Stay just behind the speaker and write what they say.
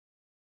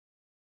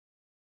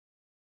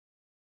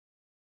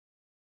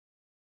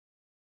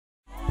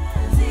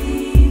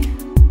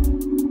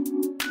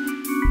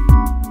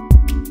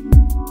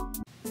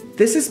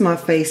This is my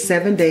face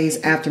 7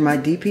 days after my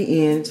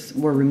DPNs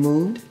were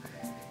removed.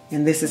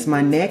 And this is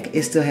my neck.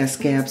 It still has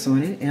scabs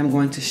on it. And I'm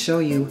going to show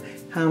you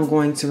how I'm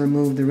going to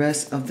remove the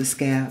rest of the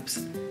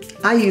scabs.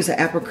 I use an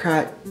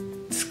Apricot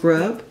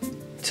Scrub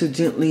to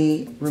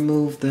gently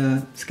remove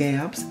the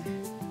scabs.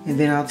 And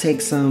then I'll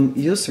take some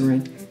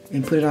Eucerin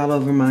and put it all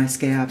over my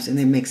scabs, and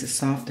it makes it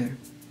softer.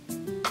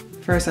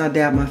 First, I'll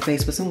dab my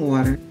face with some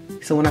water.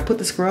 So when I put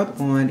the scrub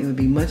on, it would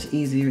be much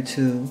easier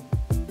to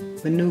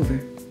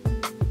maneuver.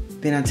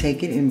 Then I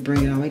take it and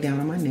bring it all the way down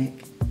on my neck.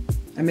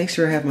 I make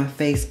sure I have my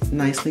face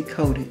nicely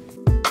coated.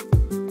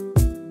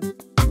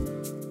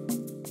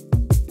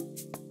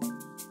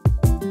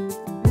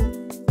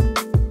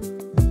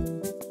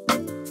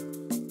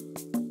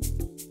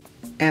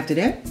 After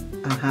that,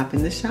 I'll hop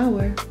in the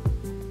shower.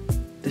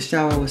 The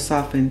shower will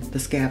soften the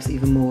scabs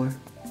even more.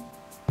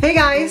 Hey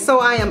guys, so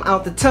I am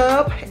out the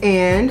tub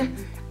and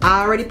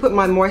I already put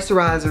my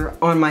moisturizer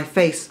on my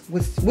face,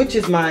 which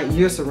is my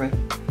Eucerin.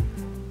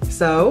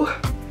 So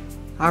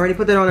I already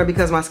put that on there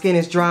because my skin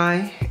is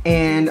dry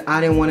and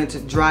I didn't want it to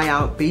dry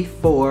out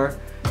before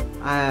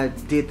I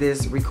did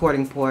this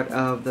recording part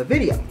of the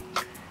video.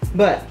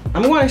 But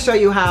I'm going to show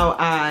you how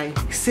I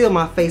seal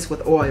my face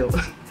with oil.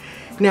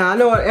 Now I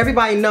know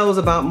everybody knows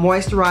about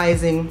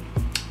moisturizing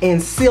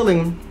and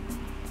sealing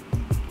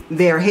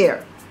their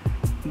hair,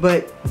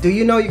 but do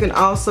you know you can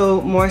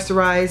also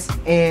moisturize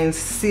and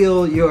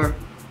seal your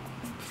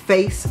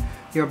face,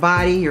 your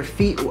body, your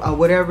feet, or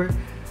whatever?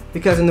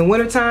 Because in the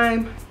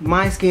wintertime,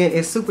 my skin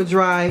is super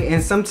dry,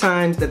 and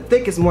sometimes the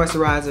thickest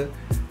moisturizer,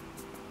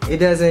 it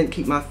doesn't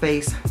keep my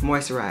face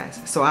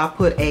moisturized. So I'll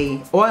put a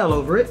oil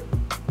over it,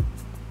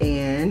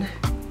 and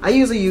I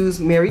usually use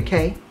Mary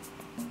Kay.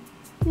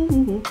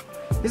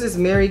 This is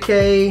Mary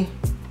Kay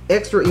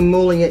Extra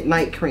Emollient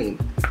Night Cream.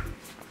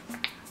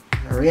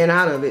 I ran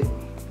out of it.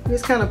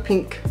 It's kind of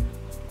pink,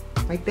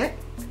 like that.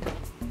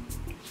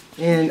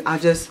 And I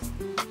just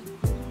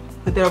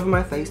put that over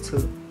my face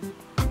too.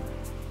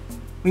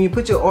 When you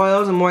put your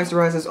oils and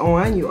moisturizers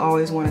on, you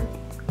always want to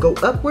go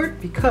upward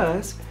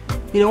because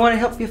you don't want to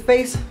help your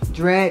face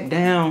drag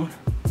down.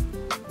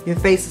 Your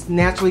face is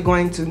naturally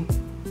going to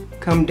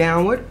come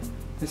downward.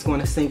 It's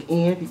going to sink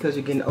in because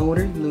you're getting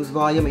older, you lose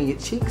volume in your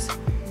cheeks,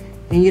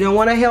 and you don't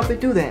want to help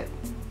it do that.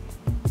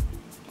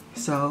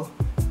 So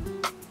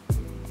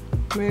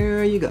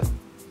there you go.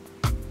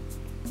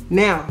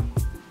 Now,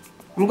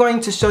 I'm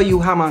going to show you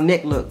how my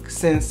neck looks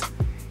since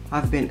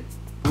I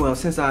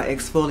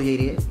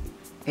exfoliated,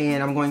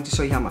 and I'm going to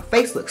show you how my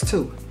face looks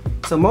too.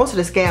 So most of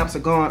the scabs are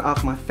gone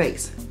off my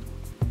face,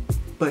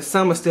 but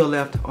some are still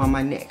left on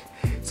my neck.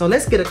 So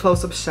let's get a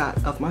close-up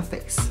shot of my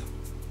face.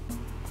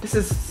 This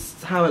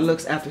is how it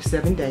looks after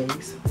 7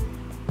 days.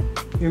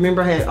 You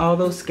remember I had all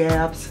those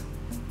scabs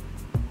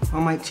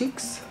on my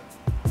cheeks,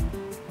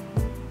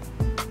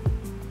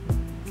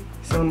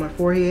 on my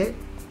forehead.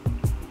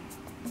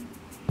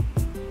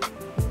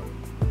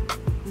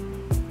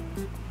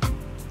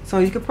 So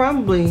you could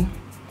probably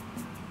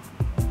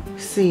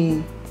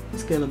see,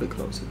 let's get a little bit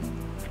closer,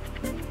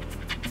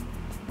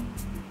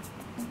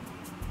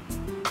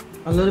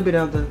 a little bit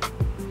of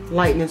the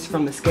lightness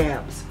from the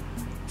scabs.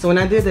 So when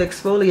I did the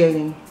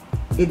exfoliating,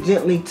 it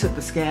gently took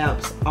the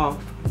scabs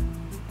off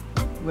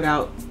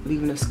without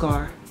leaving a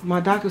scar. My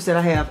doctor said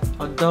I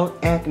have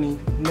adult acne,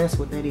 and that's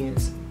what that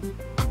is.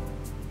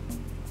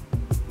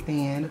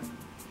 And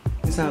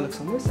this is how it looks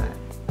on this side.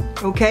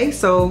 Okay,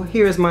 so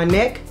here's my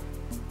neck,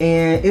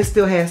 and it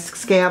still has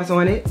scabs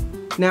on it.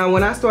 Now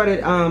when I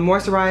started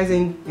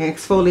moisturizing and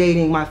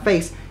exfoliating my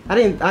face, I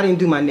didn't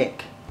do my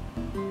neck.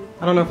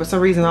 I don't know, for some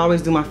reason I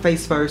always do my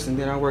face first and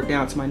then I work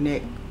down to my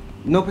neck.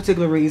 No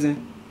particular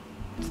reason,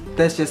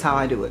 that's just how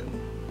I do it.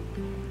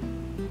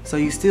 So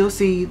you still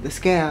see the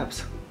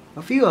scabs,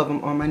 a few of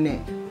them on my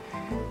neck.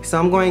 So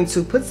I'm going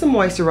to put some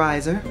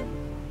moisturizer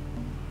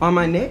on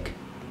my neck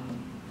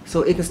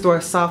so it can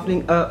start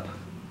softening up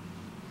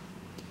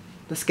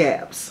the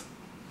scabs.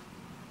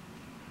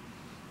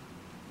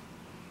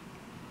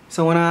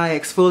 So when I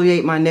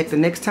exfoliate my neck the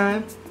next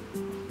time,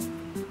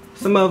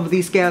 some of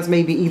these scabs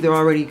may be either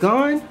already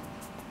gone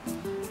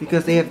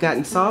because they have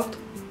gotten soft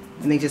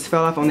and they just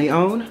fell off on their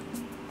own,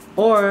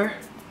 or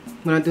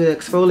when I do the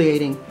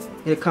exfoliating,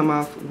 it'll come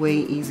off way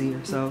easier.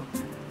 So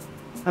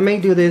I may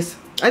do this,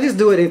 I just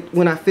do it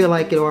when I feel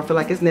like it or I feel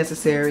like it's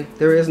necessary.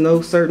 There is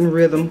no certain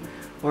rhythm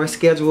or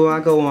schedule I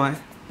go on.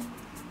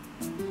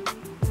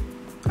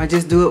 I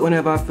just do it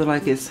whenever I feel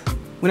like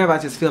whenever I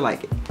just feel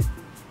like it.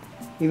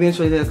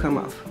 Eventually they'll come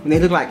off. And they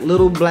look like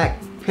little black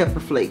pepper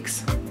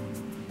flakes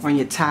on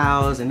your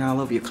towels and all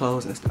over your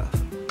clothes and stuff.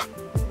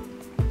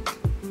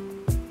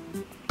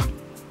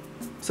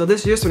 So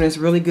this Eucerin is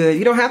really good.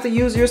 You don't have to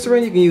use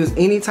Eucerin, you can use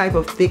any type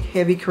of thick,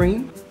 heavy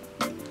cream.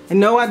 And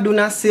no, I do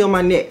not seal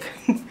my neck.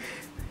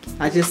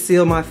 I just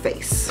seal my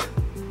face.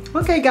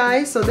 Okay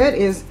guys, so that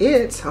is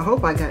it. I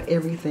hope I got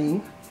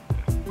everything.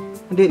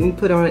 I didn't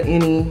put on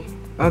any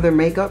other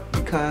makeup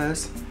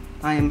because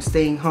I am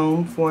staying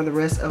home for the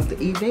rest of the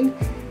evening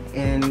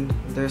and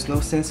there's no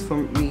sense for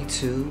me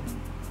to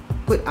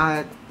put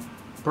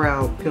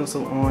brow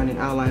pencil on and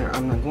eyeliner.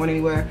 I'm not going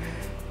anywhere,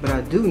 but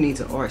I do need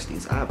to arch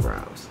these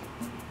eyebrows.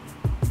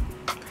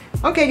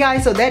 Okay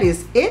guys, so that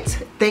is it.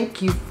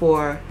 Thank you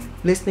for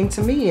listening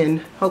to me,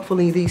 and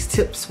hopefully these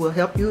tips will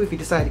help you if you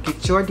decide to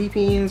get your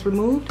DPNs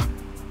removed.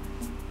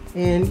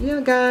 And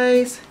yeah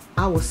guys,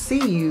 I will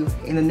see you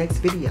in the next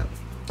video.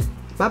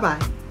 Bye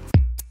bye.